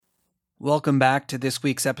Welcome back to this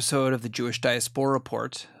week's episode of the Jewish Diaspora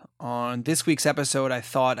Report. On this week's episode, I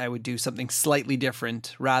thought I would do something slightly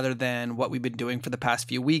different rather than what we've been doing for the past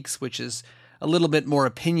few weeks, which is a little bit more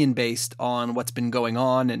opinion-based on what's been going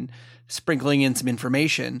on and sprinkling in some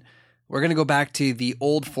information. We're going to go back to the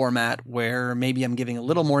old format where maybe I'm giving a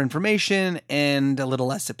little more information and a little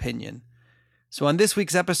less opinion. So on this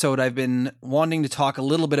week's episode, I've been wanting to talk a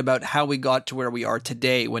little bit about how we got to where we are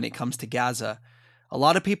today when it comes to Gaza. A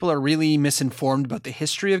lot of people are really misinformed about the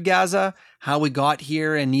history of Gaza, how we got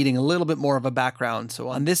here, and needing a little bit more of a background. So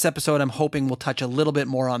on this episode, I'm hoping we'll touch a little bit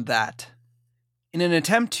more on that. In an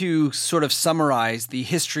attempt to sort of summarize the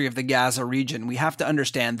history of the Gaza region, we have to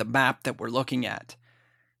understand the map that we're looking at.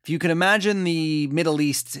 If you can imagine the Middle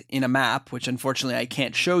East in a map, which unfortunately I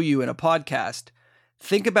can't show you in a podcast,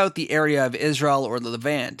 think about the area of Israel or the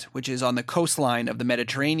Levant, which is on the coastline of the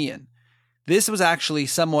Mediterranean. This was actually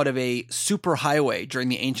somewhat of a superhighway during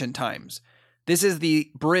the ancient times. This is the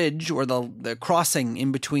bridge or the crossing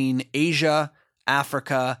in between Asia,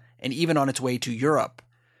 Africa, and even on its way to Europe.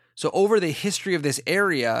 So over the history of this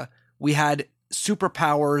area, we had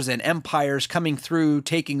superpowers and empires coming through,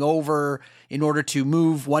 taking over in order to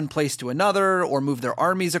move one place to another or move their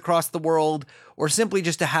armies across the world, or simply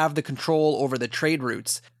just to have the control over the trade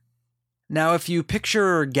routes. Now, if you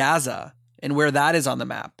picture Gaza and where that is on the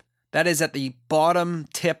map, that is at the bottom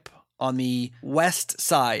tip on the west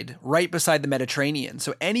side, right beside the Mediterranean.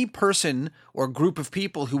 So any person or group of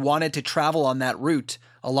people who wanted to travel on that route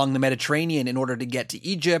along the Mediterranean in order to get to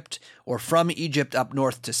Egypt or from Egypt up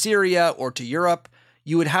north to Syria or to Europe,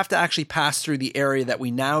 you would have to actually pass through the area that we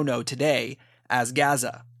now know today as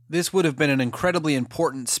Gaza. This would have been an incredibly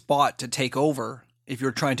important spot to take over if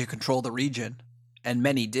you're trying to control the region, and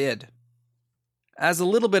many did. As a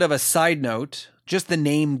little bit of a side note, just the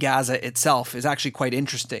name Gaza itself is actually quite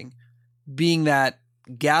interesting, being that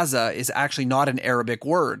Gaza is actually not an Arabic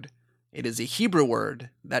word. It is a Hebrew word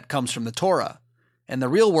that comes from the Torah, and the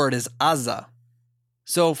real word is Azza.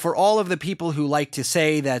 So for all of the people who like to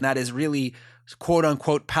say that that is really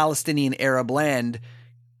quote-unquote Palestinian Arab land,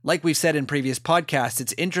 like we've said in previous podcasts,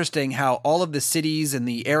 it's interesting how all of the cities and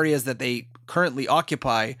the areas that they currently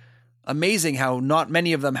occupy, amazing how not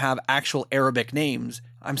many of them have actual Arabic names.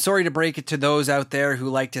 I'm sorry to break it to those out there who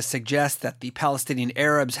like to suggest that the Palestinian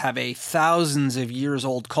Arabs have a thousands of years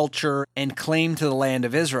old culture and claim to the land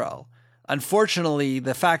of Israel. Unfortunately,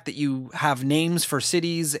 the fact that you have names for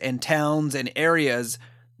cities and towns and areas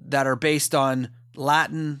that are based on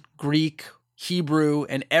Latin, Greek, Hebrew,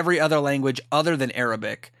 and every other language other than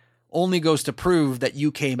Arabic only goes to prove that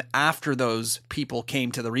you came after those people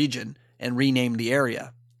came to the region and renamed the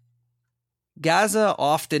area. Gaza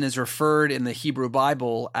often is referred in the Hebrew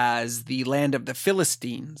Bible as the land of the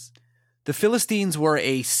Philistines. The Philistines were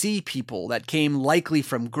a sea people that came likely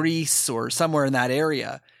from Greece or somewhere in that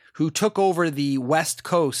area, who took over the west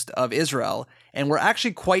coast of Israel and were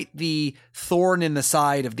actually quite the thorn in the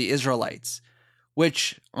side of the Israelites,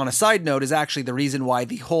 which, on a side note, is actually the reason why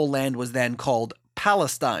the whole land was then called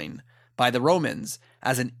Palestine by the Romans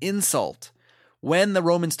as an insult. When the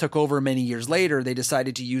Romans took over many years later, they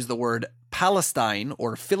decided to use the word Palestine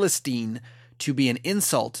or Philistine to be an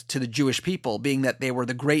insult to the Jewish people, being that they were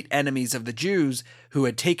the great enemies of the Jews who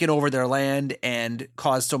had taken over their land and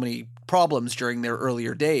caused so many problems during their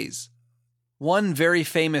earlier days. One very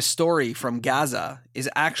famous story from Gaza is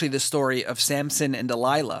actually the story of Samson and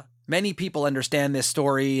Delilah. Many people understand this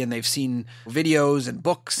story and they've seen videos and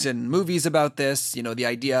books and movies about this. You know, the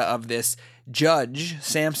idea of this judge,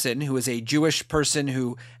 Samson, who is a Jewish person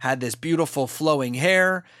who had this beautiful flowing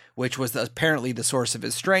hair, which was apparently the source of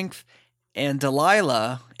his strength, and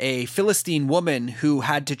Delilah, a Philistine woman who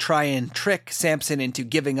had to try and trick Samson into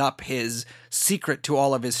giving up his secret to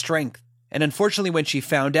all of his strength. And unfortunately, when she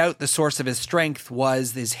found out the source of his strength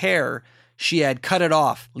was his hair, she had cut it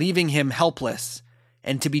off, leaving him helpless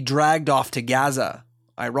and to be dragged off to Gaza.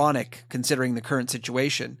 Ironic, considering the current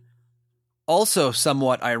situation. Also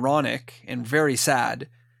somewhat ironic and very sad,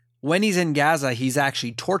 when he's in Gaza, he's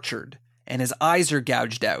actually tortured and his eyes are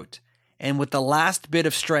gouged out. And with the last bit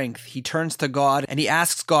of strength, he turns to God and he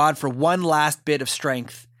asks God for one last bit of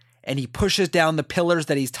strength. And he pushes down the pillars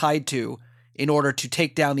that he's tied to in order to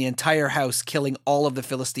take down the entire house, killing all of the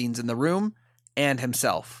Philistines in the room and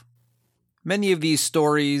himself. Many of these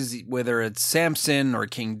stories, whether it's Samson or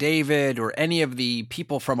King David or any of the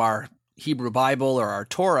people from our Hebrew Bible or our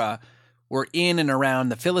Torah, were in and around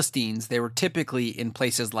the Philistines. They were typically in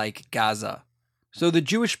places like Gaza. So the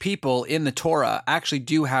Jewish people in the Torah actually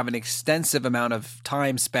do have an extensive amount of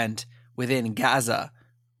time spent within Gaza,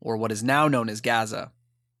 or what is now known as Gaza.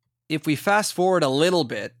 If we fast forward a little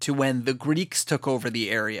bit to when the Greeks took over the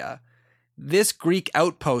area, This Greek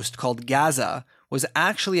outpost called Gaza was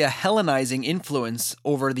actually a Hellenizing influence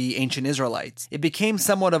over the ancient Israelites. It became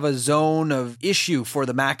somewhat of a zone of issue for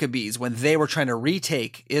the Maccabees when they were trying to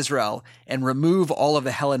retake Israel and remove all of the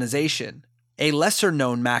Hellenization. A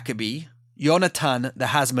lesser-known Maccabee, Yonatan the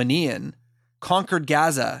Hasmonean, conquered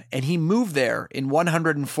Gaza, and he moved there in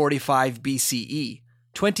 145 BCE,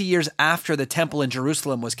 20 years after the temple in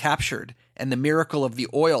Jerusalem was captured and the miracle of the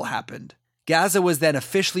oil happened. Gaza was then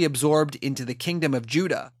officially absorbed into the kingdom of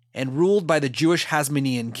Judah and ruled by the Jewish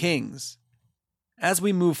Hasmonean kings. As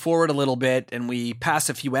we move forward a little bit and we pass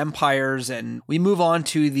a few empires and we move on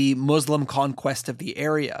to the Muslim conquest of the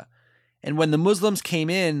area. And when the Muslims came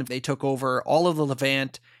in, they took over all of the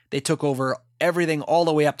Levant, they took over everything all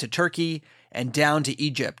the way up to Turkey and down to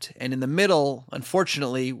Egypt. And in the middle,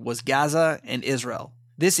 unfortunately, was Gaza and Israel.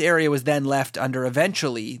 This area was then left under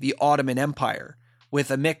eventually the Ottoman Empire, with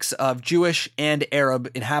a mix of Jewish and Arab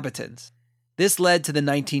inhabitants. This led to the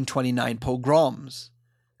 1929 pogroms.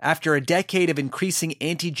 After a decade of increasing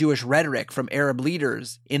anti-Jewish rhetoric from Arab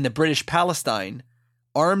leaders in the British Palestine,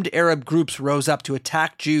 armed Arab groups rose up to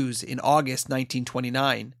attack Jews in August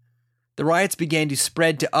 1929. The riots began to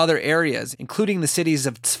spread to other areas, including the cities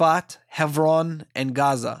of Tzfat, Hebron, and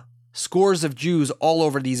Gaza. Scores of Jews all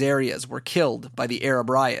over these areas were killed by the Arab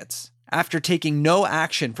riots. After taking no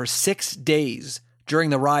action for 6 days during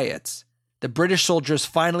the riots, the British soldiers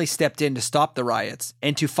finally stepped in to stop the riots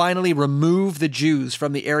and to finally remove the Jews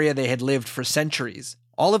from the area they had lived for centuries.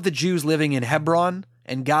 All of the Jews living in Hebron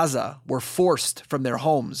and Gaza were forced from their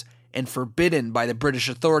homes and forbidden by the British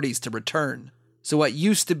authorities to return. So what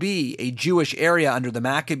used to be a Jewish area under the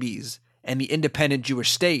Maccabees and the independent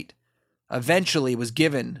Jewish state eventually was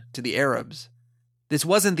given to the Arabs. This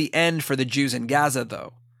wasn't the end for the Jews in Gaza,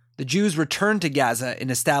 though. The Jews returned to Gaza and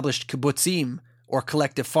established kibbutzim, or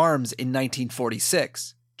collective farms, in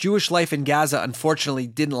 1946. Jewish life in Gaza unfortunately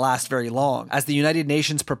didn't last very long. As the United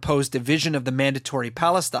Nations proposed division of the mandatory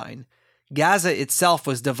Palestine, Gaza itself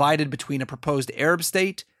was divided between a proposed Arab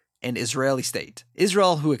state and Israeli state.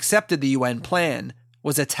 Israel, who accepted the UN plan,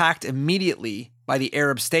 was attacked immediately by the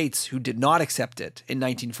Arab states who did not accept it in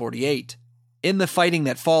 1948. In the fighting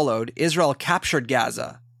that followed, Israel captured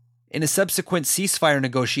Gaza. In a subsequent ceasefire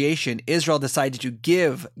negotiation, Israel decided to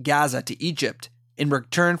give Gaza to Egypt in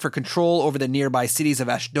return for control over the nearby cities of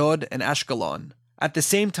Ashdod and Ashkelon. At the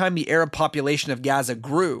same time, the Arab population of Gaza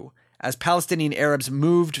grew as Palestinian Arabs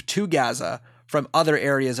moved to Gaza from other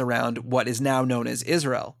areas around what is now known as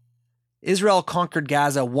Israel. Israel conquered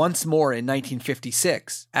Gaza once more in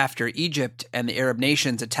 1956, after Egypt and the Arab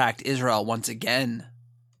nations attacked Israel once again.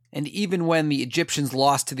 And even when the Egyptians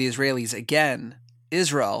lost to the Israelis again,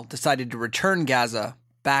 Israel decided to return Gaza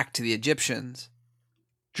back to the Egyptians.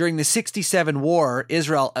 During the 1967 war,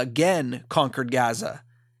 Israel again conquered Gaza,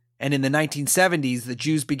 and in the 1970s, the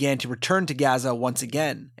Jews began to return to Gaza once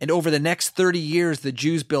again. And over the next 30 years, the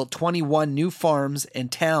Jews built 21 new farms and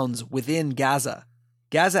towns within Gaza.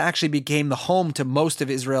 Gaza actually became the home to most of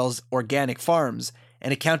Israel's organic farms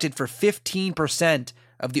and accounted for 15%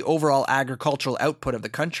 of the overall agricultural output of the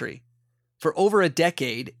country. For over a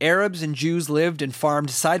decade, Arabs and Jews lived and farmed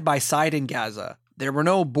side by side in Gaza. There were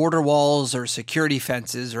no border walls or security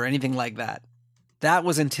fences or anything like that. That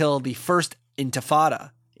was until the first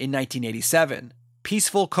Intifada in 1987.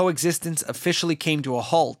 Peaceful coexistence officially came to a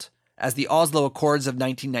halt as the Oslo Accords of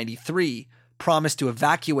 1993 promised to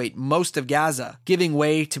evacuate most of Gaza, giving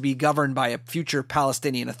way to be governed by a future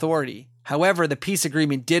Palestinian authority. However, the peace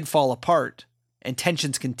agreement did fall apart, and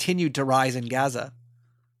tensions continued to rise in Gaza.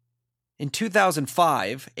 In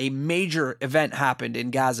 2005, a major event happened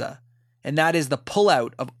in Gaza, and that is the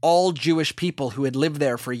pullout of all Jewish people who had lived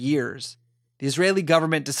there for years. The Israeli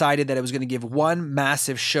government decided that it was going to give one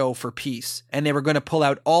massive show for peace, and they were going to pull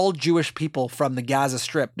out all Jewish people from the Gaza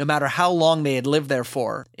Strip, no matter how long they had lived there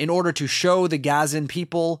for, in order to show the Gazan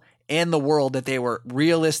people and the world that they were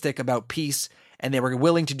realistic about peace and they were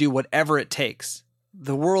willing to do whatever it takes.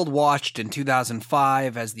 The world watched in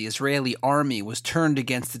 2005 as the Israeli army was turned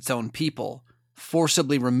against its own people,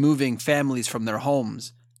 forcibly removing families from their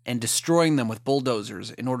homes and destroying them with bulldozers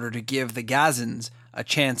in order to give the Gazans a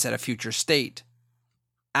chance at a future state.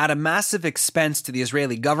 At a massive expense to the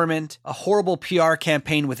Israeli government, a horrible PR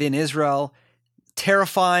campaign within Israel,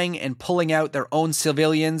 terrifying and pulling out their own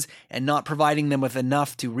civilians and not providing them with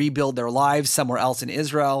enough to rebuild their lives somewhere else in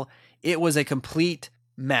Israel, it was a complete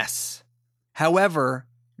mess. However,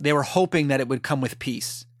 they were hoping that it would come with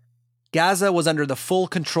peace. Gaza was under the full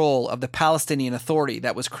control of the Palestinian Authority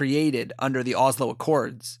that was created under the Oslo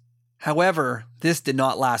Accords. However, this did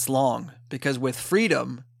not last long, because with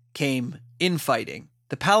freedom came infighting.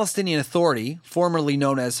 The Palestinian Authority, formerly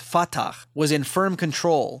known as Fatah, was in firm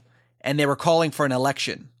control, and they were calling for an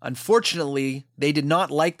election. Unfortunately, they did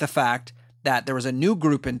not like the fact that there was a new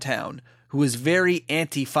group in town who was very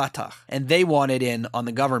anti-Fatah, and they wanted in on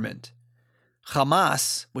the government.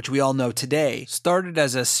 Hamas, which we all know today, started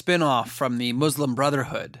as a spin-off from the Muslim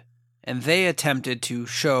Brotherhood, and they attempted to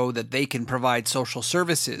show that they can provide social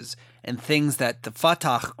services and things that the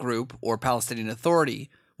Fatah group, or Palestinian Authority,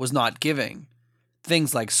 was not giving.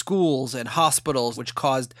 Things like schools and hospitals, which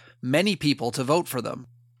caused many people to vote for them.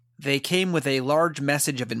 They came with a large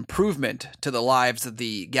message of improvement to the lives of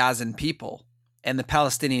the Gazan people and the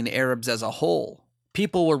Palestinian Arabs as a whole.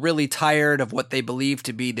 People were really tired of what they believed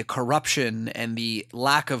to be the corruption and the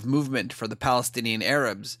lack of movement for the Palestinian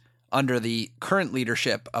Arabs under the current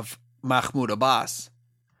leadership of Mahmoud Abbas.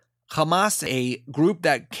 Hamas, a group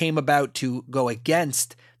that came about to go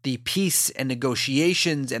against the peace and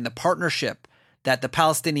negotiations and the partnership that the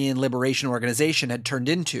Palestinian Liberation Organization had turned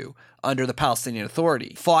into under the Palestinian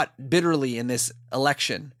Authority, fought bitterly in this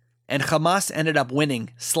election, and Hamas ended up winning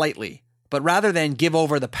slightly. But rather than give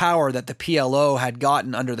over the power that the PLO had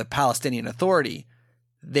gotten under the Palestinian Authority,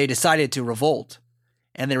 they decided to revolt.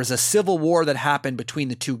 And there was a civil war that happened between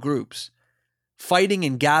the two groups. Fighting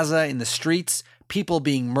in Gaza in the streets, people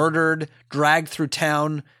being murdered, dragged through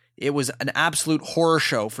town. It was an absolute horror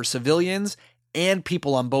show for civilians and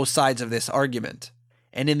people on both sides of this argument.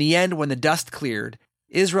 And in the end, when the dust cleared,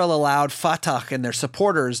 Israel allowed Fatah and their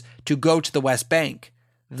supporters to go to the West Bank,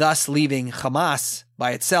 thus leaving Hamas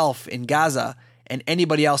by itself in Gaza and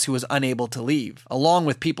anybody else who was unable to leave, along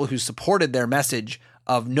with people who supported their message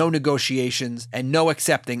of no negotiations and no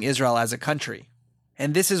accepting Israel as a country.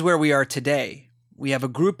 And this is where we are today. We have a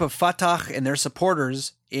group of Fatah and their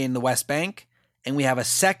supporters in the West Bank, and we have a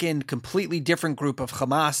second, completely different group of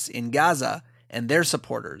Hamas in Gaza and their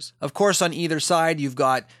supporters. Of course, on either side, you've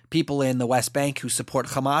got people in the West Bank who support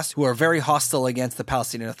Hamas, who are very hostile against the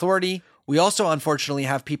Palestinian Authority. We also, unfortunately,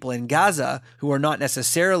 have people in Gaza who are not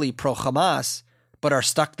necessarily pro-Hamas, but are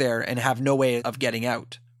stuck there and have no way of getting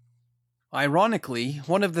out. Ironically,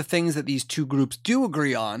 one of the things that these two groups do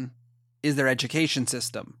agree on is their education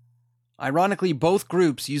system. Ironically, both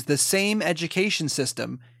groups use the same education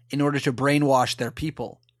system in order to brainwash their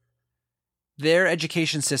people. Their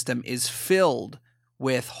education system is filled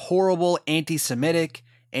with horrible anti-Semitic,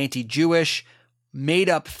 anti-Jewish,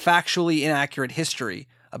 made-up, factually inaccurate history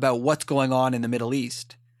about what's going on in the Middle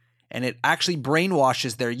East. And it actually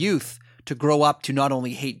brainwashes their youth to grow up to not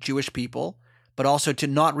only hate Jewish people, but also to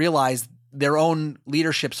not realize their own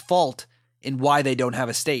leadership's fault in why they don't have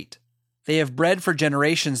a state. They have bred for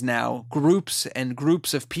generations now groups and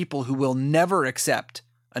groups of people who will never accept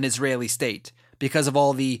an Israeli state because of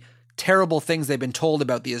all the terrible things they've been told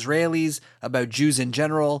about the Israelis, about Jews in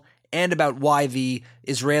general, and about why the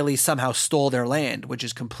Israelis somehow stole their land, which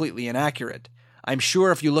is completely inaccurate. I'm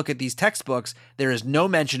sure if you look at these textbooks, there is no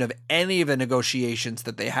mention of any of the negotiations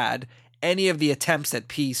that they had, any of the attempts at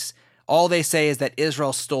peace. All they say is that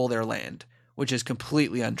Israel stole their land, which is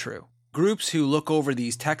completely untrue. Groups who look over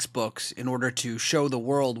these textbooks in order to show the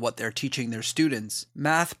world what they're teaching their students,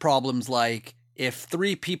 math problems like, if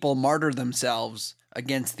 3 people martyr themselves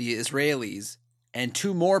against the Israelis, and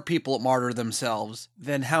 2 more people martyr themselves,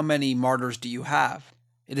 then how many martyrs do you have?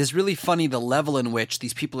 It is really funny the level in which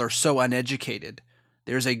these people are so uneducated.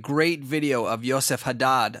 There's a great video of Yosef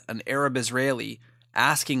Haddad, an Arab Israeli,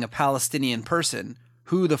 asking a Palestinian person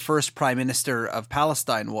who the first prime minister of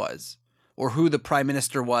Palestine was, or who the prime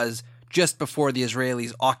minister was just before the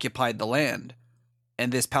Israelis occupied the land.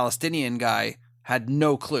 And this Palestinian guy had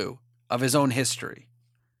no clue of his own history.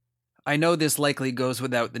 I know this likely goes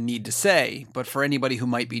without the need to say, but for anybody who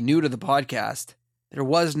might be new to the podcast, there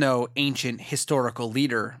was no ancient historical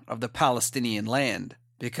leader of the Palestinian land,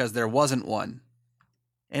 because there wasn't one.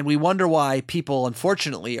 And we wonder why people,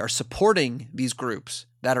 unfortunately, are supporting these groups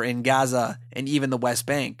that are in Gaza and even the West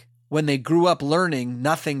Bank, when they grew up learning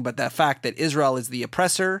nothing but the fact that Israel is the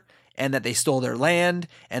oppressor and that they stole their land,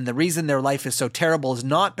 and the reason their life is so terrible is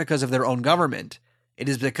not because of their own government, it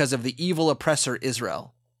is because of the evil oppressor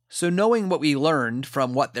Israel. So knowing what we learned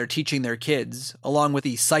from what they're teaching their kids, along with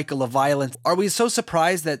the cycle of violence, are we so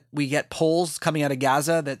surprised that we get polls coming out of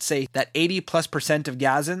Gaza that say that 80+% of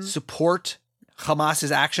Gazans support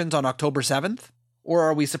Hamas's actions on October 7th? Or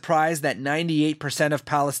are we surprised that 98% of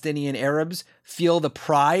Palestinian Arabs feel the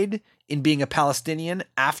pride in being a Palestinian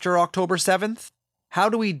after October 7th? How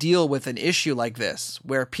do we deal with an issue like this,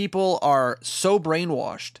 where people are so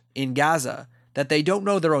brainwashed in Gaza that they don't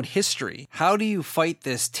know their own history. How do you fight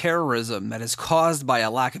this terrorism that is caused by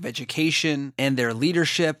a lack of education and their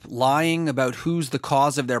leadership lying about who's the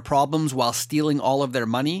cause of their problems while stealing all of their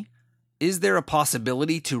money? Is there a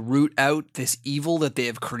possibility to root out this evil that they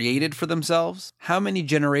have created for themselves? How many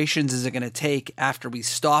generations is it going to take after we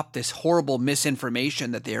stop this horrible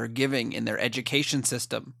misinformation that they are giving in their education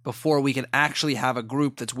system before we can actually have a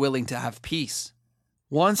group that's willing to have peace?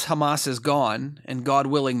 Once Hamas is gone, and God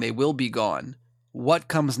willing they will be gone, what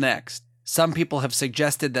comes next? Some people have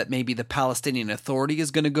suggested that maybe the Palestinian Authority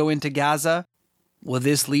is going to go into Gaza. Will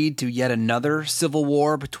this lead to yet another civil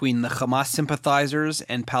war between the Hamas sympathizers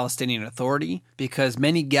and Palestinian Authority? Because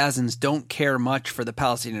many Gazans don't care much for the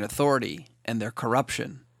Palestinian Authority and their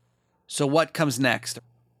corruption. So what comes next?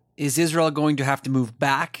 Is Israel going to have to move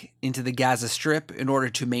back into the Gaza Strip in order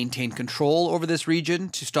to maintain control over this region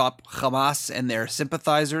to stop Hamas and their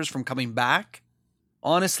sympathizers from coming back?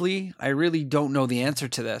 Honestly, I really don't know the answer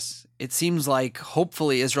to this. It seems like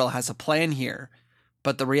hopefully Israel has a plan here,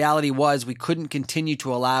 but the reality was we couldn't continue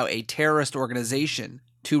to allow a terrorist organization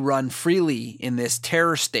to run freely in this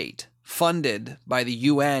terror state, funded by the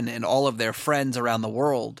UN and all of their friends around the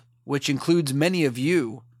world, which includes many of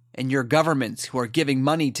you and your governments who are giving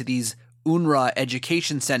money to these UNRWA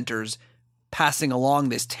education centers, passing along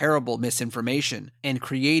this terrible misinformation and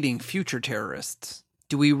creating future terrorists.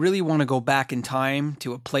 Do we really want to go back in time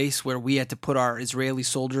to a place where we had to put our Israeli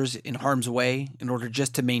soldiers in harm's way in order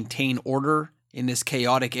just to maintain order in this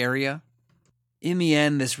chaotic area? In the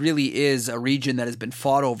end, this really is a region that has been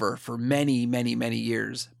fought over for many, many, many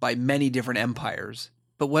years by many different empires.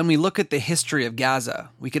 But when we look at the history of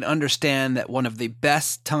Gaza, we can understand that one of the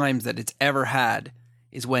best times that it's ever had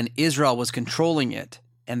is when Israel was controlling it,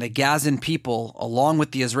 and the Gazan people, along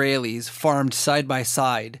with the Israelis, farmed side by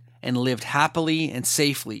side and lived happily and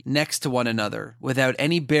safely next to one another without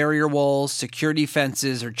any barrier walls, security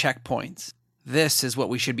fences, or checkpoints. This is what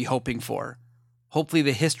we should be hoping for. Hopefully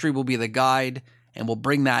the history will be the guide and will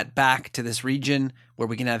bring that back to this region where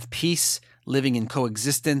we can have peace living in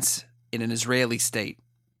coexistence in an Israeli state.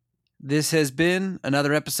 This has been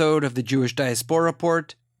another episode of the Jewish Diaspora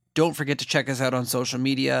Report. Don't forget to check us out on social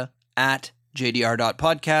media at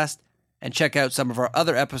jdr.podcast and check out some of our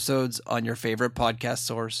other episodes on your favorite podcast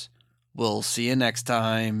source. We'll see you next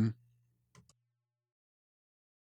time.